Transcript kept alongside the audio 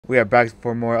We are back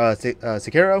for more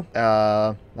Sekiro.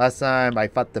 Last time I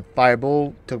fought the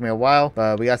fireball. Took me a while,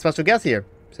 but we got a special guest here.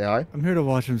 Say hi. I'm here to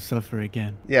watch him suffer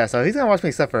again. Yeah, so he's gonna watch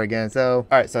me suffer again. So,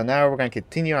 alright, so now we're gonna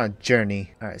continue on a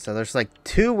journey. Alright, so there's like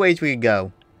 2 ways we could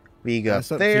go. We go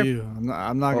That's up there. to you.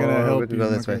 I'm not gonna help you. Go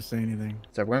I'm this not way. gonna say anything.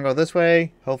 So we're gonna go this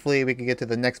way. Hopefully we can get to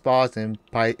the next boss and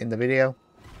probably in the video.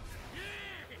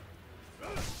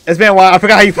 It's been a while. I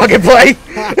forgot how you fucking play.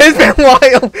 It's been a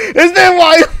while. It's been a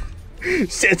while.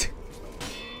 Shit.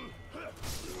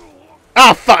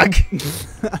 Ah, fuck.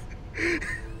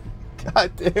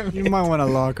 God damn it. You might want to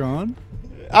lock on.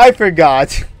 I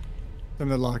forgot. Time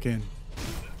to lock in.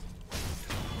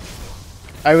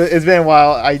 It's been a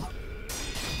while.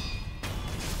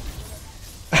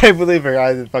 I believe her.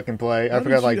 I didn't fucking play. I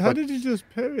forgot. How did you just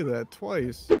parry that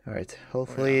twice? All right.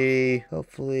 Hopefully,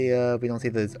 we don't see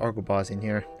this Argo boss in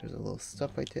here. There's a little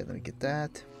stuff right there. Let me get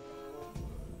that.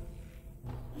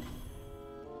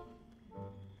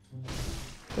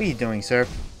 What are you doing, sir?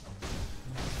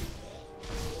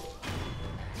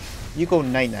 You go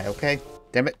night-night, okay?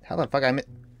 Damn it. How the fuck I...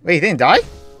 Wait, he didn't die?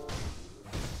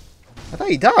 I thought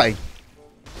he died.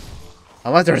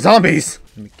 Unless they're zombies.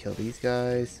 Let me kill these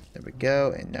guys. There we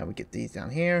go. And now we get these down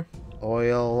here.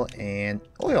 Oil and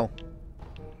oil.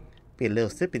 Be a little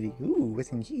sippity. Ooh, what's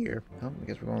in here? Oh, I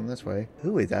guess we're going this way.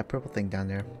 Who is that purple thing down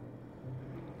there?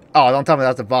 Oh, don't tell me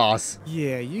that's the boss.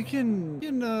 Yeah, you can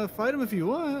fight him if you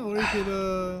want, or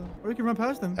you can run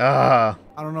past him. I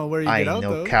don't know where you get out though.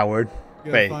 I ain't no coward.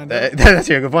 Wait, that's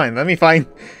actually a good point. Let me find...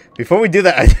 Before we do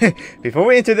that, before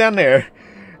we enter down there,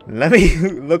 let me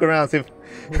look around and see if...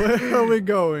 Where are we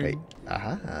going? Wait,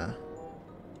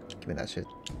 give me that shit.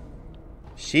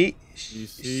 She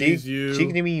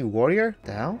can give me warrior?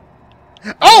 The hell?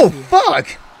 Oh, fuck!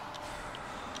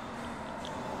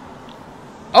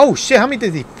 Oh, shit, how many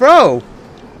did he throw?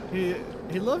 He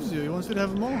loves you. He wants you to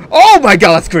have them all. Oh my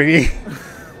god, that's creepy.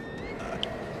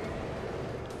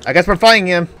 I guess we're fighting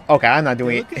him. Okay, I'm not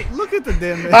doing it. Look at the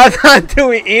damage. I'm not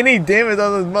doing any damage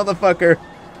on this motherfucker.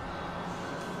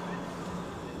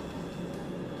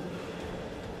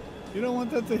 You don't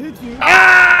want that to hit you.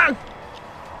 Ah!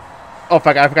 Oh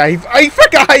fuck! I forgot. I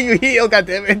forgot how you heal. God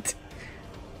damn it!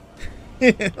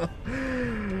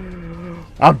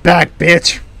 I'm back,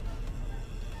 bitch.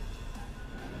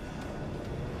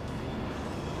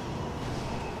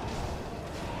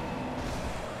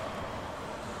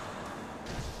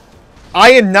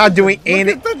 I am not doing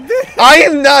any. I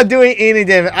am not doing any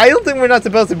damage. I don't think we're not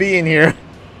supposed to be in here.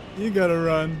 You gotta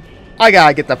run. I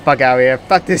gotta get the fuck out of here.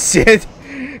 Fuck this shit.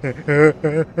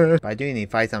 But I do need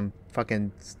to fight some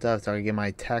fucking stuff so I can get my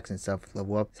attacks and stuff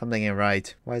level up. Something ain't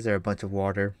right. Why is there a bunch of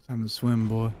water? Time to swim,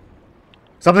 boy.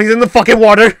 Something's in the fucking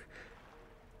water.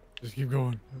 Just keep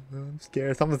going. I'm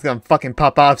scared. Something's gonna fucking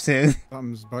pop off soon.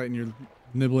 Something's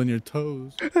nibbling your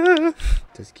toes.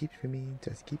 Just keep swimming.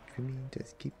 Just keep swimming.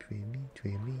 Just keep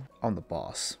swimming. I'm the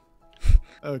boss.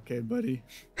 Okay, buddy.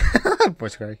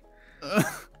 Voice crack.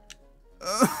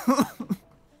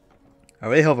 I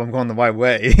really hope I'm going the right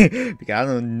way. Because I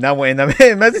don't know what end up.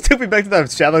 Imagine took me back to that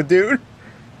shadow dude.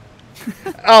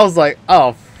 I was like,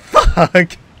 oh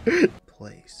fuck.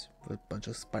 Place with a bunch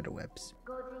of spider webs.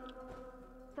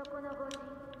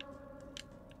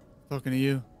 Talking to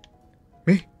you.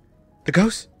 Me? The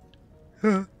ghost?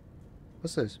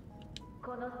 What's this?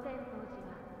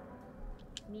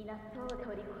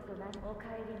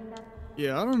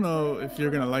 Yeah, I don't know if you're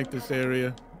gonna like this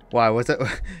area. Why? What's that?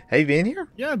 Have you been here?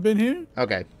 Yeah, I've been here.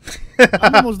 Okay.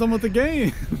 I'm almost done with the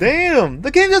game. Damn!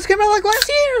 The game just came out like last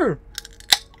year!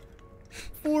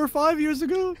 4 or 5 years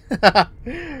ago. I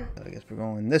guess we're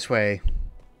going this way.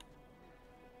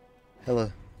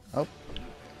 Hello. Oh.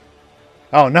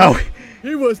 Oh no!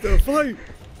 He wants to fight.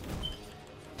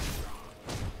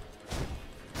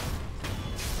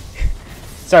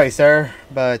 Sorry, sir,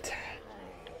 but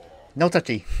no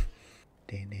touchy.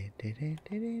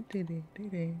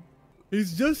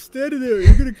 He's just standing there.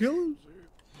 You're gonna kill him?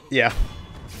 Yeah.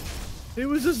 He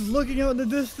was just looking out in the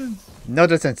distance. No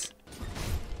distance.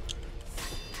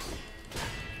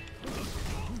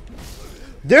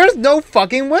 There's no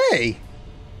fucking way.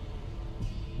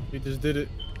 He just did it.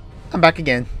 I'm back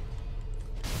again.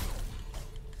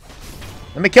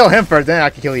 Let me kill him first, then I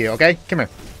can kill you, okay? Come here.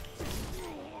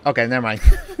 Okay, never mind.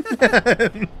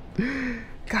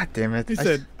 God damn it. He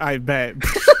said, I bet.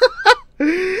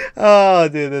 Oh,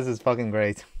 dude, this is fucking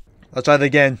great. Let's try it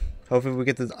again. Hopefully we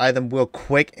get this item real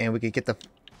quick and we can get the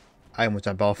item which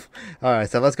I buff. Alright,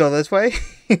 so let's go this way.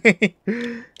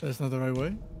 That's not the right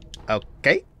way.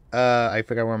 Okay. I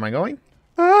forgot where am I going?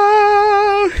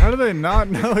 Ah! How do they not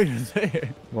know you're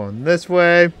there? Going this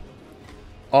way.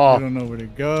 I Oh, don't know where to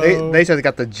go. they just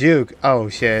got the juke. Oh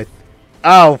shit.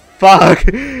 Oh fuck.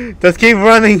 Just keep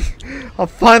running. I'll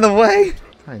find a way.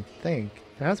 I think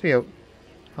there has to be a.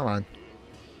 Hold on.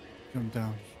 Jump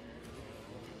down.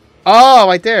 Oh,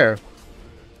 right there.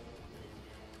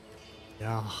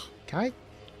 Yeah. Can I?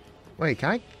 Wait,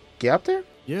 can I get up there?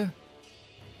 Yeah.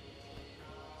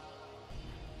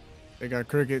 They got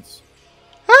crickets.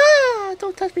 Ah!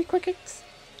 Don't touch me, crickets.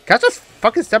 Can I just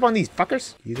fucking step on these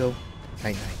fuckers? You go.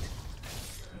 Night night.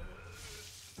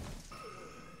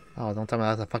 Oh, don't tell me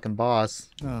that's a fucking boss.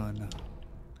 Oh, no.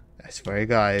 I swear to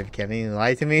God, if Kevin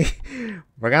lied to me,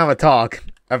 we're gonna have a talk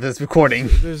after this recording.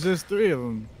 There's just 3 of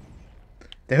them.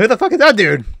 Then who the fuck is that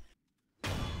dude?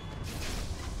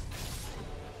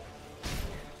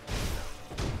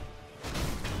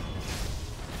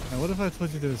 Now, what if I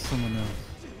told you there was someone else?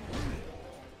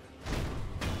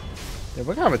 Yeah,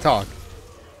 we're gonna have a talk.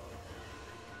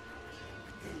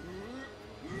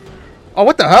 Oh,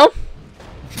 what the hell?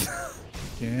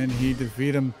 Can he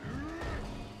defeat him?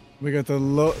 We got the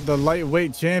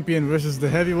lightweight champion versus the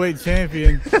heavyweight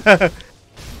champion.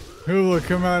 Who will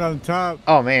come out on top?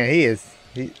 Oh man,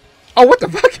 oh, what the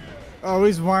fuck? Oh,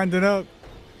 he's winding up.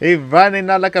 He's running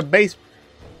out like a base.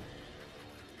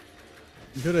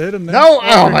 You could have hit him there. No!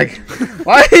 Oh my!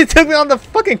 Why he took me on the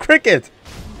fucking cricket?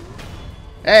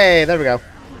 Hey, there we go.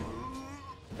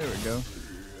 There we go.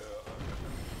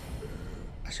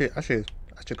 I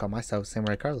should call myself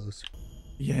Samurai Carlos.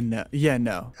 Yeah, no. Yeah,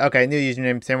 no. Okay, new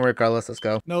username Samurai Carlos. Let's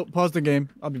go. Nope, pause the game.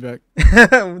 I'll be back.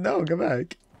 No, go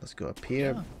back. Let's go up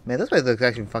here. Yeah. Man, this place looks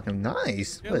actually fucking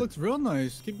nice. Yeah, it looks real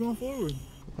nice. Keep going forward.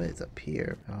 What is up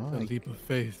here? Oh, A leap of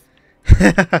faith.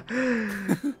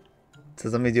 So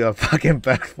let me do a fucking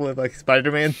backflip like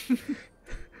Spider-Man.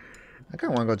 I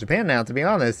kind of want to go to Japan now, to be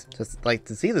honest. Just like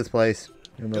to see this place.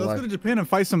 Yeah, let's go to Japan and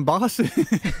fight some bosses.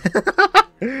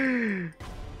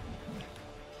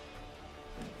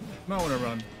 Might want to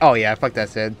run. Oh yeah, fuck that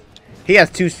Sid. He has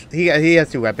two. He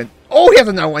has 2 weapons. Oh, he has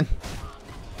another one.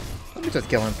 Let me just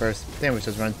kill him first. Then we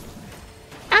just run.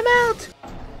 I'm out.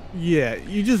 Yeah,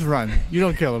 you just run. You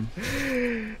don't kill him.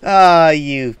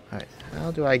 You. Alright,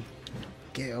 how do I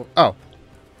get? Oh.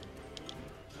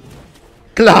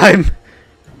 Climb.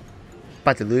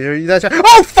 About to lose her. That's right.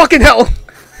 Oh fucking hell!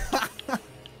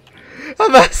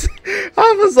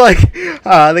 I was like,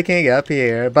 they can't get up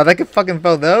here, but I can fucking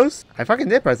throw those. I fucking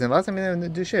did press it last time. I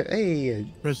didn't do shit. Hey.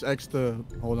 Press X to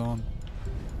hold on.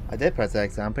 I did press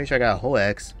X. I'm pretty sure I got a whole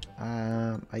X.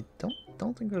 I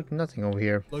don't think there's nothing over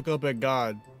here. Look up at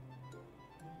God.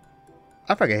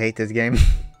 I fucking hate this game.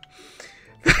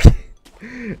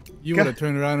 You would have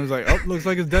turned around and was like, oh, looks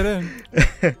like it's dead end.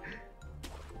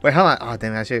 Wait, hold on. Oh,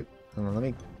 damn it. I should. Hold on, let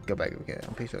me go back. Okay,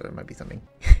 I'm pretty sure there might be something.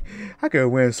 I could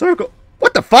win a circle.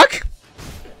 What the fuck?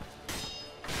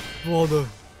 Waldo.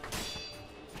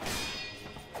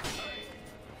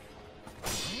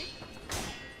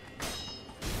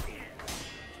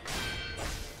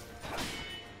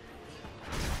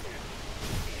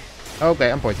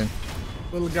 Okay, I'm poisoned.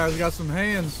 Little guy's got some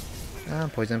hands. I'm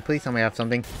poisoned. Please tell me I have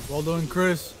something. Waldo and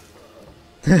Chris.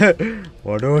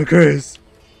 Waldo and Chris.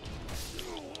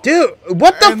 Dude,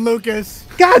 what the? And Lucas.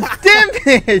 God damn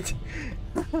it!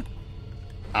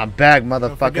 I'm back,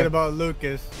 Don't forget motherfucker. about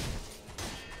Lucas.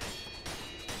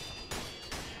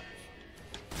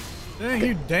 Dang,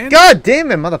 you dancing? God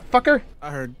damn it, motherfucker! I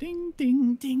heard ding,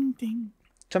 ding, ding, ding.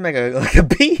 Trying to make a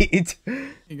beat.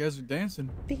 You guys are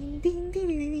dancing. Ding ding ding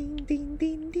ding ding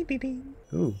ding ding ding ding.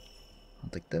 Ooh, I'll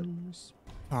take those.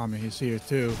 Tommy, he's here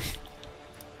too.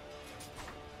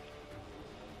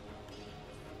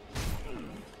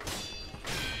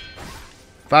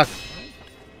 Fuck.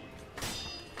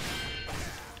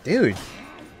 Dude.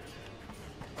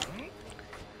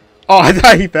 Oh, I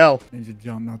thought he fell. Ninja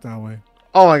jump, not that way.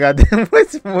 Oh my god.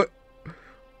 What?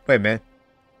 Wait a minute.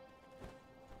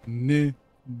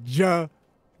 Ninja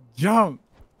jump.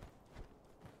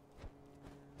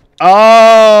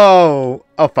 Oh.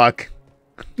 Oh fuck.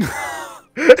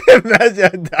 Imagine I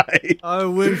died. I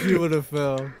wish you would have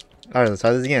fell. Alright, let's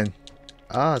try this again.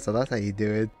 Ah, so that's how you do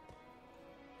it.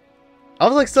 I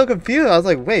was like so confused. I was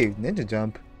like, wait, ninja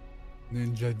jump.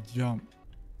 Ninja jump.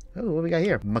 Oh, what we got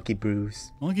here? Monkey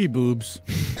brews. Monkey boobs.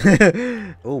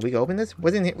 Oh, we can open this?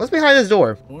 What's in here? What's behind this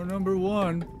door? Door number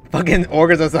 1. Fucking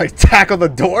ogres just like tackle the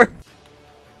door.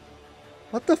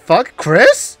 What the fuck,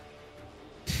 Chris?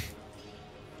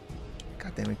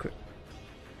 God damn it, Chris.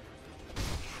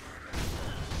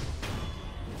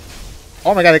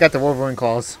 Oh my god, I got the Wolverine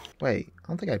claws. Wait, I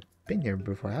don't think I've been here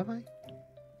before, have I?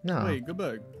 No. Wait, go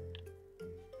back.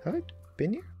 Have I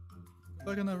been here?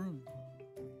 Back in that room.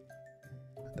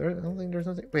 I don't think there's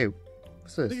nothing. Wait,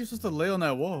 What's I think this? you're supposed to lay on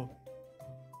that wall.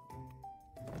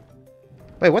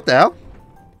 Wait, what the hell?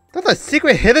 That's a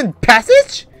secret hidden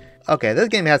passage? Okay, this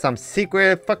game has some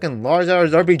secret fucking large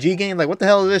hours RPG game. Like, what the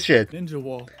hell is this shit? Ninja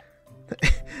wall.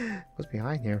 What's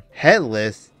behind here?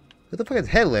 Headless? Who the fuck is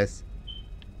headless?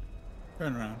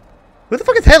 Turn around. Who the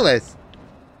fuck is headless?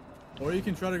 Or you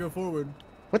can try to go forward.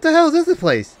 What the hell is this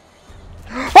place?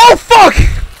 Oh fuck!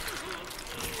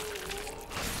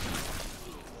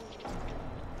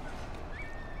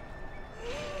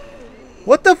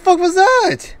 What the fuck was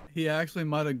that? He actually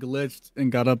might have glitched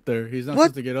and got up there. He's not What?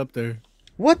 supposed to get up there.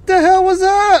 What the hell was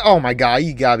that? Oh my god,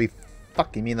 you gotta be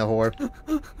fucking me in the whore.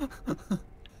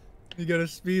 You got a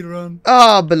speed run.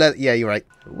 Oh, but yeah, you're right.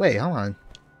 Wait, hold on.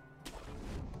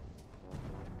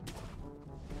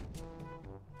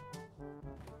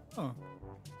 Oh.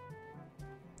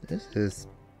 This is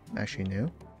actually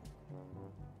new.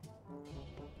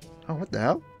 Oh, what the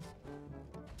hell?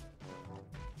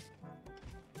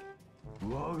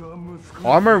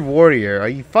 Armored Warrior, are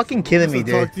you fucking kidding me, I'll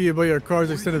dude? talk to you about your car's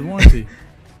extended warranty.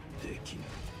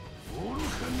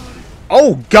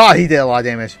 Oh god, he did a lot of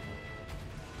damage.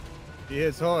 He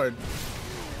hits hard.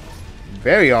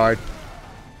 Very hard.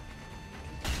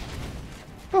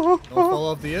 Oh, Don't fall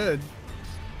off the edge.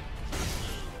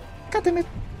 God damn it.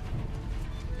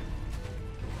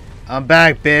 I'm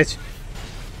back, bitch.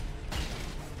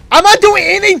 I'm not doing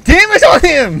any damage on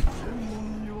him!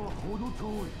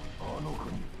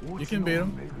 You can beat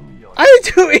him. I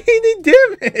didn't do any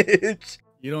damage!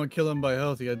 You don't kill him by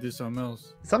health. You gotta do something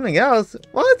else. Something else?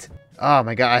 What? Oh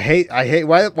my god, I hate,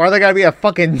 why there gotta be a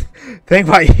fucking thing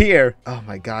right here? Oh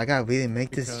my god, I gotta really make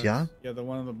this jump? Yeah, the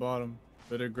one on the bottom.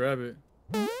 Better grab it.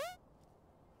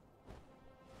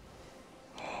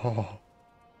 Oh.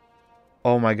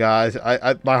 Oh my gosh,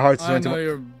 my heart's I going know to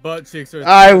your butt cheeks are.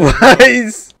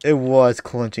 it was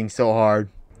clenching so hard.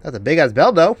 That's a big ass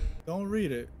bell though. Don't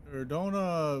read it. Or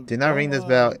don't Do not ring this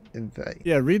bell.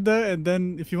 Yeah, read that, and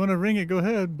then if you want to ring it, go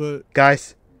ahead. But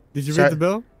Guys, did you should read the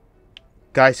bell?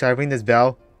 guys, should I ring this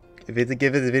bell? If it's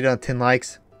give this video 10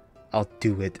 likes, I'll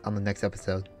do it on the next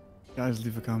episode. Guys,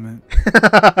 leave a comment.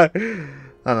 Hold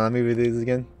on, let me read this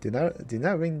again. Do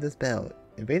not ring this bell.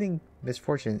 Invading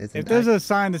misfortune is an If there's a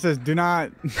sign that says "Do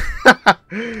not," do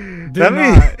Let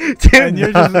not, me, do and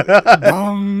you're not. just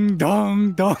dong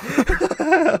dong dong.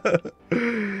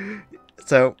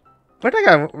 So we're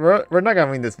not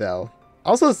gonna ring this bell.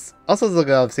 Also look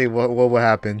up, see what will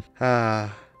happen.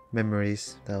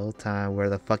 Memories. The old time where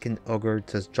the fucking ogre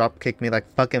just drop kicked me like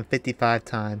fucking 55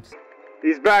 times.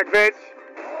 He's back, bitch.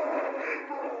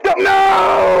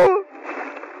 No!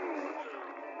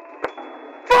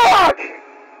 Fuck!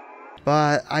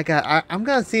 But I'm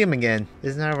gonna see him again.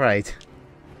 Isn't that right?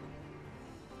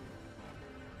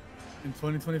 In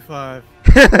 2025.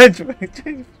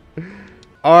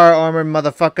 Our armored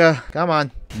motherfucker. Come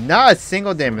on. Not a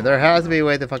single damage. There has to be a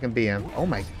way to fucking beat him. Oh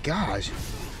my gosh.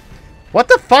 What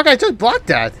the fuck? I just blocked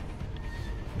that.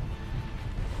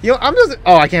 Yo, I'm just...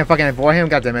 Oh, I can't fucking avoid him.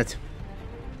 God damn it.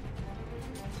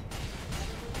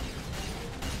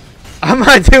 I'm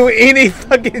not doing any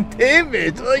fucking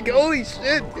damage. Like, holy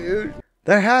shit, dude.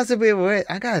 There has to be a way.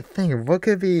 I gotta think. What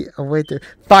could be a way to...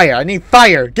 Fire. I need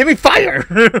fire. Give me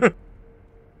fire.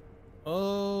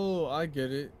 Oh, I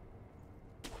get it.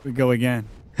 We go again.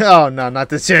 Oh, no. Not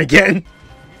this shit again.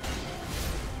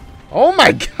 Oh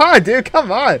my god, dude.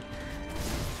 Come on.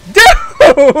 Dude.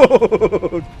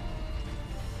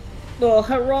 Oh,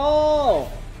 hurrah!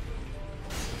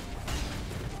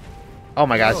 Oh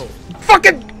my gosh. Oh.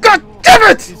 Fucking god damn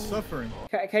it! He's suffering.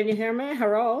 Can you hear me?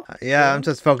 Hurrah! Yeah, I'm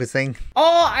just focusing.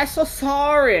 Oh, I'm so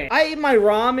sorry. I ate my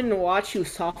ramen and watch you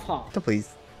suffer. So please.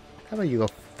 How about you go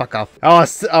fuck off? Oh,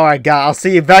 alright, God. I'll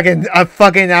see you back in a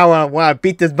fucking hour when I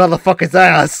beat this motherfucker's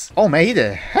ass. Oh, man. He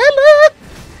the hella.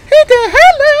 He the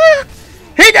hella.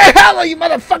 He the hella, you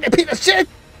motherfucking piece of shit.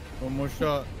 One more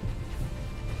shot.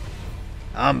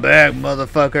 I'm back,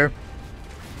 motherfucker.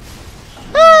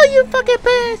 Oh, you fucking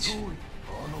bitch.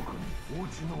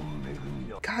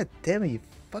 God damn it, you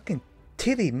fucking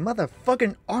titty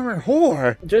motherfucking armor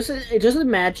whore. Just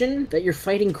imagine that you're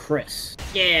fighting Chris.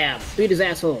 Yeah, beat his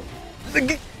asshole.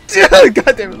 God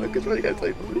damn it, look at what you gotta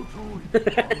say.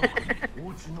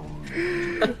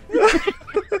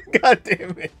 God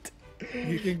damn it.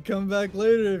 You can come back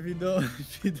later if you don't.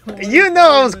 You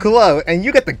know I was close, and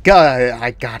you got the gun.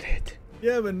 I got it.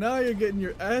 Yeah, but now you're getting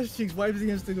your ass cheeks wiped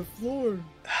against the floor.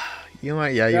 You might,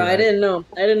 yeah, you're Bro, right. I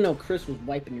didn't know Chris was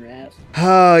wiping your ass.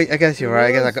 Oh, I guess you're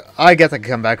right. I guess I can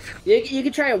come back. You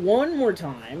could try it one more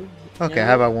time. Okay, Yeah.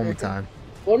 how about one more time?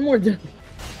 One more time.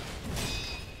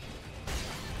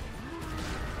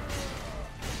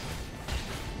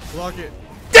 Block it.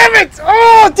 Damn it!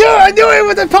 Oh, dude, I knew it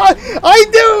was a I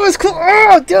knew it was cool.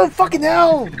 Oh, dude, fucking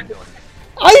hell!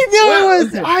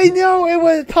 I knew it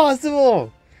was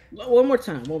possible. One more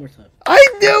time. I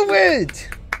knew it.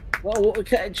 Well,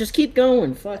 okay, just keep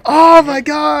going. Fuck. Oh my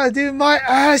god, dude, my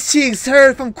ass cheeks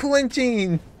hurt from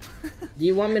clenching. Do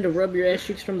you want me to rub your ass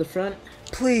cheeks from the front?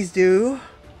 Please do.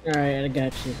 All right, I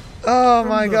got you. Oh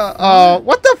my god. Oh,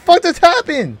 what the fuck just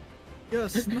happened? Yo,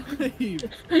 snipe.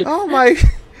 Oh my.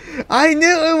 I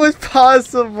knew it was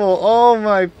possible. Oh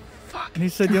my fuck. And he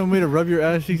said you want me to rub your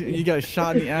ass cheeks and you got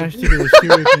shot in the ass cheek with a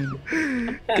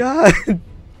shuriken. God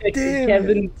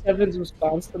damn. Kevin's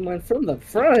response to mine from the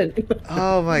front.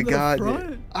 Oh my From the god.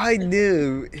 front? I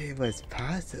knew it was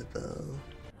possible.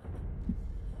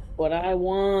 What I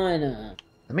wanna.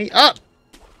 Let me up.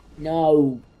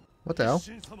 No. What the hell?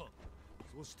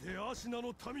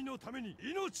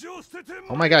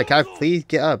 Oh my god, can I please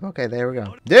get up? Okay, there we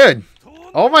go. Dude!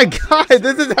 Oh my god,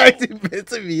 this is actually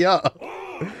pissing me off.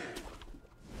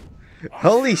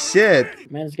 Holy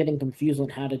shit. Man's getting confused on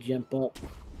how to jump up.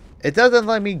 It doesn't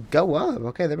let me go up.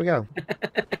 Okay, there we go.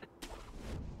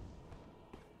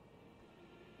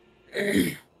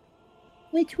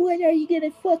 Which one are you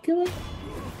gonna fuck him up?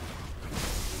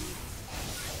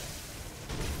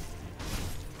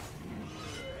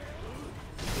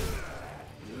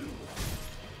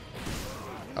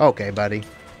 Okay, buddy.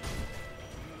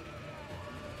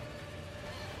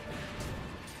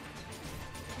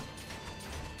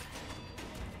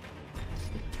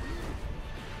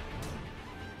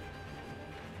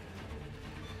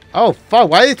 Oh fuck,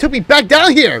 why they took me back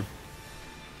down here?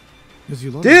 Because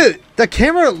you love Dude, the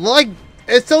camera, like,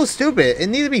 it's so stupid. It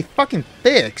needs to be fucking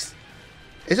fixed.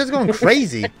 It's just going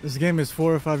crazy. This game is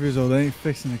 4 or 5 years old. They ain't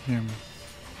fixing the camera.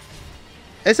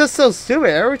 It's just so stupid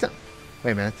every time.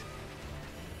 Wait a minute.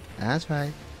 That's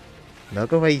right.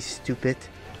 Look away, you stupid.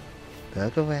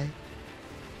 Look away.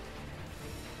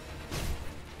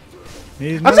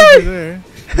 He's I'm sorry! there.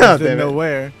 Oh, Just didn't damn know it.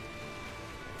 where.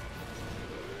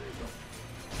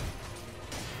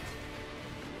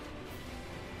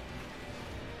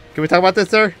 Can we talk about this,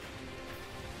 sir?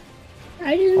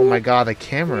 I just Oh my god, the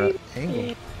camera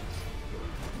angle.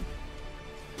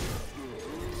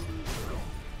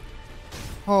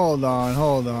 Hold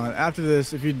on. After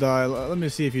this, if you die, let me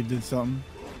see if you did something.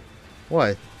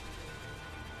 What?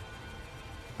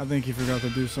 I think you forgot to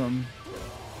do something.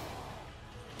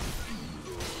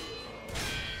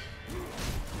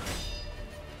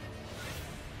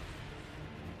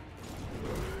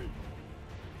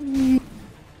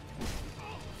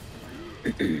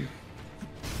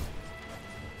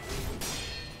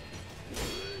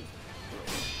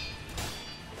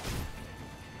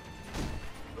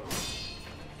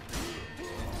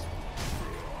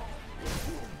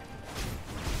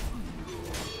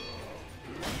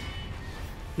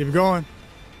 Keep going.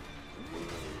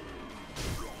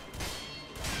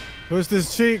 Twist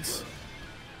his cheeks.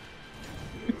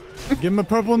 Give him a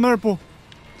purple nurple.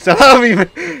 So how even?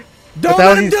 Don't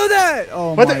let him do that!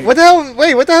 Oh What my. the, what the hell?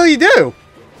 Wait, what the hell you do?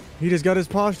 He just got his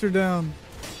posture down.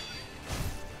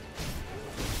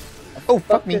 Oh fuck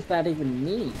What me! does that even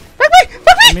mean?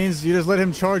 It means you just let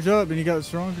him charge up and he got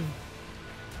stronger.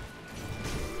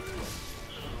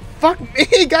 Fuck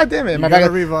me! God damn it! You My gotta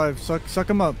bad. revive. Suck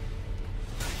him up.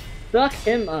 Suck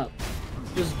him up.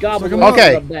 Just gobble Suck him him up.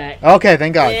 Okay. up the back. Okay,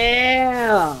 thank God.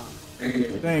 Yeah.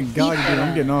 Thank God, dude.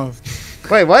 I'm getting off.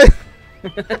 Wait, what?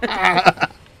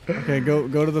 Okay, go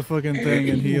to the fucking thing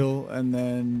and heal, and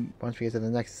then. Once we get to the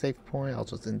next save point, I'll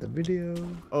just end the video.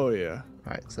 Oh yeah.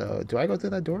 Alright, so do I go through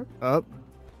that door? Up.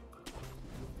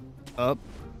 Up.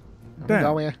 I'm Damn.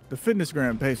 going. The fitness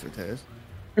gram pacer test.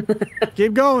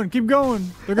 Keep going. They're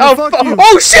gonna Oh, fuck you.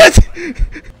 oh shit!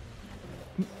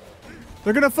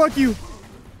 They're gonna fuck you.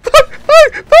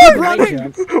 Fuck!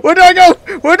 Running. Where do I go?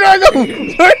 Where do I go?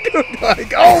 Where do I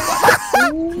go?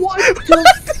 What the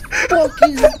fuck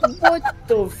is what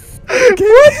the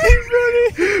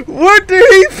Where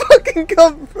did he fucking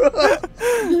come from?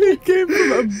 He came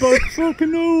from a butt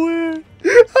fucking nowhere.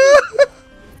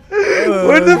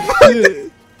 Where the fuck?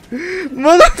 Shit.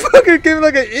 Motherfucker came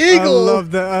like an eagle.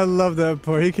 I love that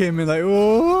part. He came in like,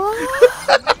 oh.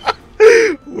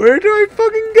 Where do I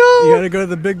fucking go? You gotta go to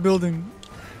the big building.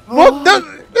 What?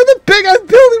 There's a big ass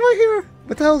building right here.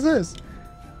 What the hell is this?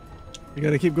 You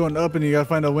gotta keep going up and you gotta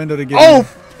find a window to get Oh, in.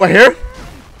 right here?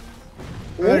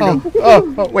 There you Oh,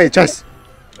 go. oh, wait, chest.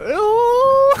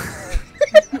 Oh.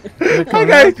 They're coming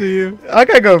Okay. after you. I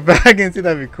gotta go back and see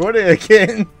that recording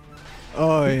again.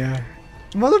 Oh yeah.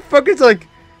 Motherfucker's like,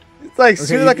 it's like Okay,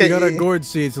 shooting you, like you a. got a gourd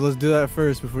seed, so let's do that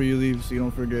first before you leave, so you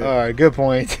don't forget. All right, good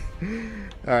point. All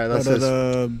right, let's But,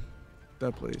 just.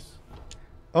 that place.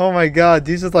 Oh my god,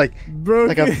 dude's just like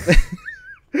Broke a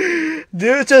it.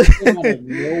 dude just Out of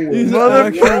nowhere. He's an Mother-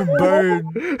 actual bird.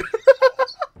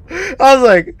 I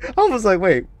was like,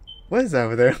 wait, what is that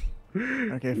over there?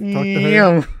 Okay, talk to her.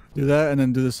 Yum. Do that and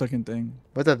then do the second thing.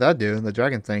 What did that do? The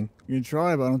dragon thing. You can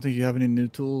try, but I don't think you have any new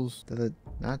tools. Does it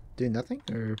not do nothing?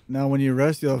 Or Now, when you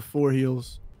rest, you'll have 4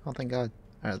 heals. oh thank god.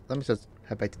 Alright, let me just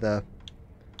head back to the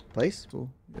place. Cool.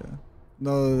 Yeah.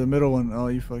 No, the middle one. Oh,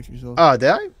 you fucked yourself. Oh, did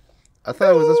I? I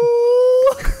thought it was this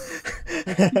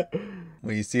one.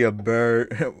 When you see a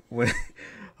bird with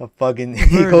a fucking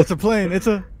Bird, eagle. it's a plane. It's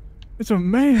a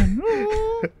man.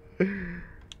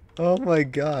 Oh my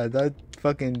god, that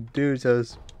fucking dude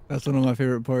just. That's one of my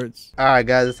favorite parts. Alright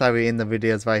guys, that's how we end the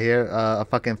videos right here. A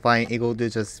fucking flying eagle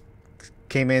dude just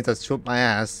came in to swoop my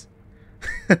ass.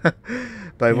 But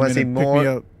if you want to see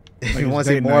more, if you want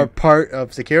to see more part of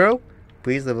Sekiro,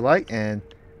 please leave a like, and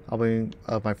I'll bring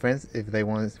my friends if they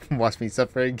want to watch me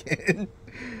suffer again.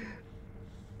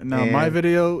 Now, my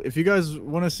video, if you guys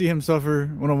want to see him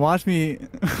suffer, want to watch me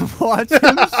watch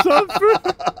him suffer.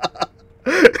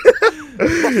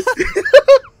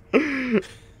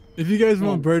 If you guys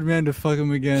want Birdman to fuck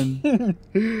him again,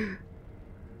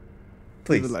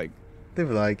 please leave a like. leave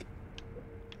a like.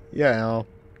 Yeah, I'll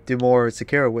do more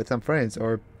Sekiro with some friends,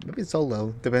 or maybe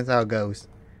solo. Depends how it goes.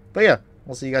 But yeah,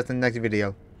 we'll see you guys in the next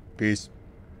video. Peace.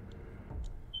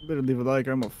 Better leave a like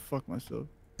or I'm gonna fuck myself.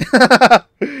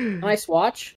 Nice watch.